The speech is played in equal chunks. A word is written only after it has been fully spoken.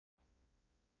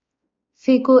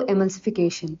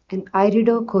Phacoemulsification in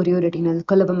Irido-chorioretinal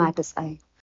Colobomatous eye.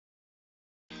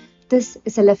 This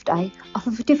is a left eye of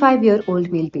a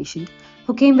 55-year-old male patient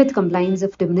who came with complaints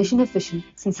of diminution of vision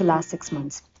since the last 6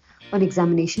 months. On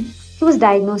examination, he was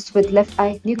diagnosed with left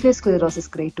eye nuclear sclerosis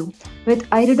grade 2 with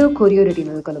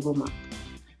irido-chorioretinal coloboma.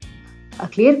 A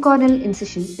clear corneal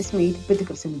incision is made with the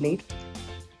crescent blade.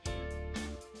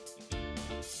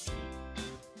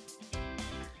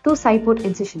 2 side port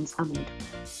incisions are made.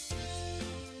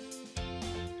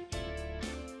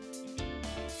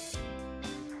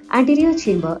 Anterior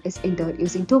chamber is entered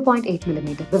using 2.8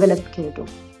 mm developed K2.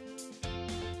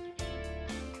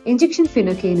 Injection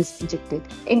phenocane is injected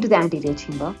into the anterior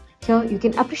chamber. Here you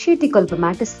can appreciate the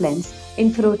Colobomatous lens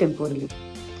inferotemporally.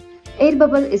 Air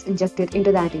bubble is injected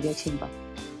into the anterior chamber.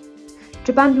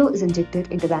 Trypan blue is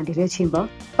injected into the anterior chamber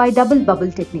by double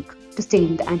bubble technique to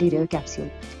stain the anterior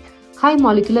capsule. High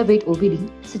molecular weight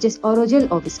OVD such as Orogel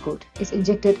or Viscoat is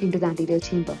injected into the anterior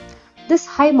chamber. This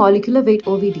high molecular weight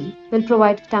OVD will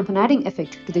provide tamponading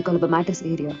effect to the Colobomatous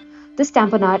area. This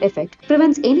tamponade effect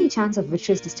prevents any chance of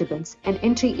vitreous disturbance and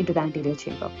entry into the anterior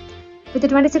chamber. With the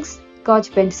 26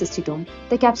 gauge bent cystitome,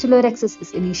 the capsulorhexis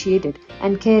is initiated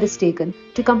and care is taken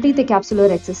to complete the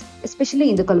capsulorhexis, especially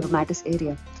in the Colobomatous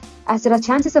area. As there are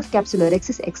chances of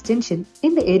capsulorhexis extension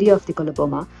in the area of the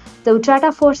coloboma, the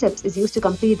Utrata forceps is used to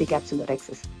complete the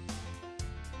capsulorhexis.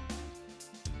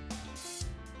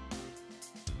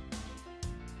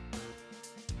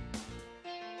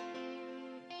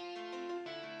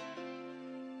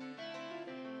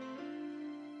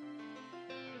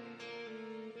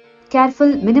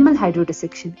 Careful minimal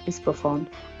hydrodissection is performed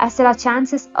as there are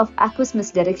chances of aqueous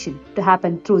misdirection to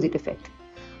happen through the defect.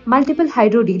 Multiple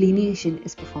hydrodelineation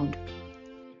is performed.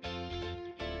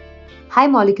 High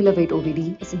molecular weight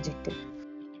OVD is injected.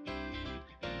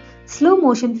 Slow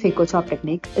motion phaco-chop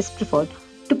technique is preferred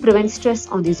to prevent stress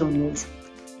on the zonules.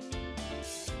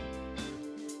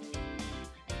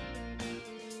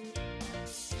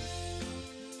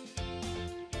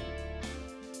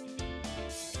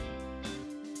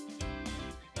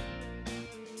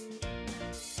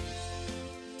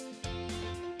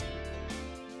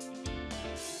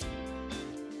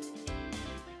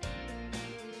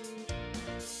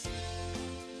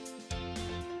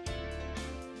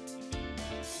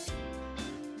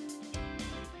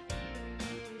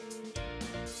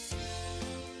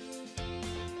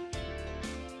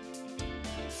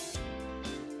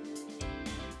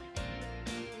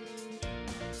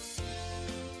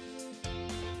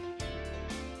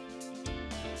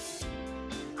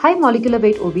 High molecular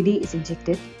weight OVD is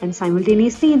injected and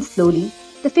simultaneously and slowly,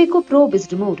 the phaco probe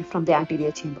is removed from the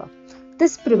anterior chamber.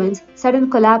 This prevents sudden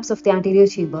collapse of the anterior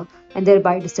chamber and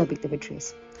thereby disturbing the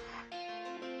vitreous.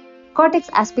 Cortex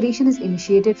aspiration is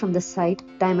initiated from the site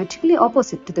diametrically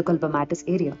opposite to the Colobomatous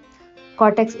area.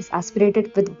 Cortex is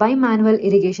aspirated with bimanual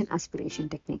irrigation aspiration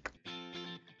technique.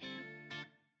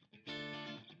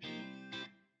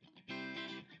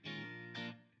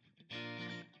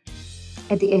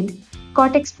 At the end,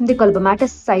 cortex from the Colobomatous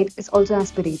site is also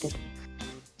aspirated.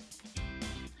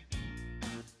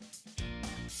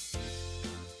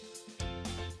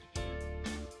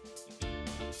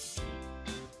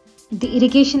 The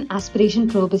irrigation aspiration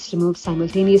probe is removed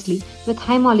simultaneously with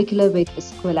high molecular weight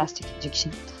viscoelastic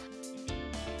injection.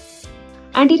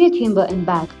 Anterior chamber and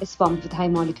back is formed with high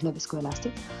molecular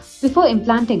viscoelastic. Before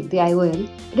implanting the IOL,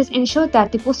 it is ensured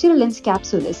that the posterior lens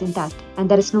capsule is intact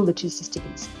and there is no vitreous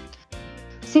disturbance.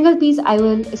 Single piece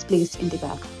IOL is placed in the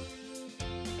back.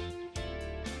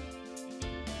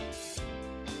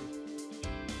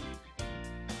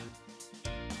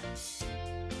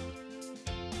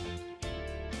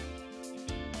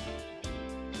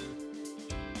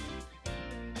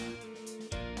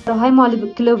 The high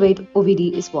molecular weight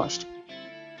OVD is washed.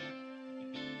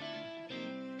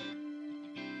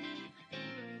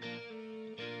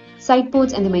 Side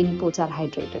ports and the main ports are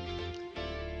hydrated.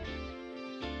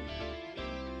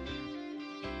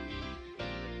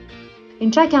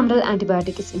 Intracameral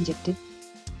antibiotic is injected.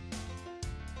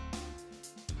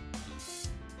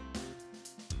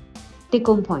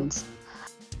 Take-home points.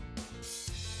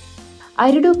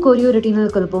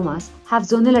 Irido-chorioretinal colobomas have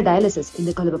zonal dialysis in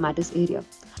the Colobomatous area.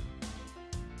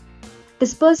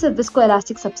 Dispersive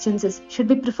viscoelastic substances should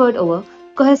be preferred over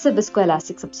cohesive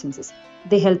viscoelastic substances.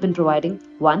 They help in providing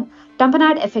 1.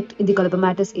 Tamponade effect in the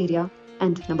Colobomatous area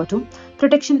and number 2.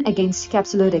 Protection against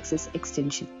capsulorhexis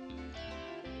extension.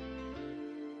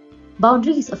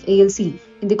 Boundaries of ALC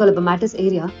in the Colobomatous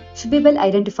area should be well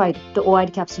identified to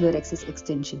avoid capsulorhexis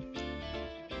extension.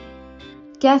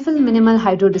 Careful minimal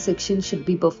hydrodissection should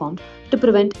be performed to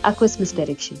prevent aqueous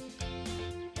misdirection.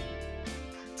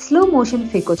 slow motion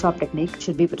phaco chop technique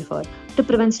should be preferred to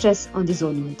prevent stress on the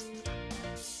zonules.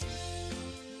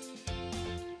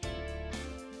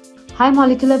 High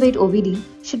molecular weight OVD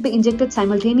should be injected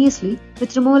simultaneously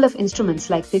with removal of instruments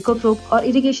like phacoprobe or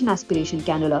irrigation aspiration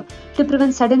cannula to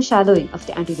prevent sudden shallowing of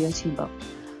the anterior chamber.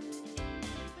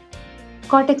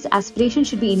 Cortex aspiration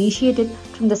should be initiated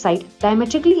from the site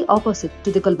diametrically opposite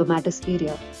to the Colobomatous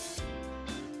area.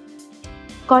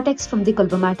 Cortex from the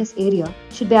Colobomatous area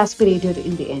should be aspirated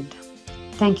in the end.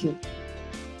 Thank you.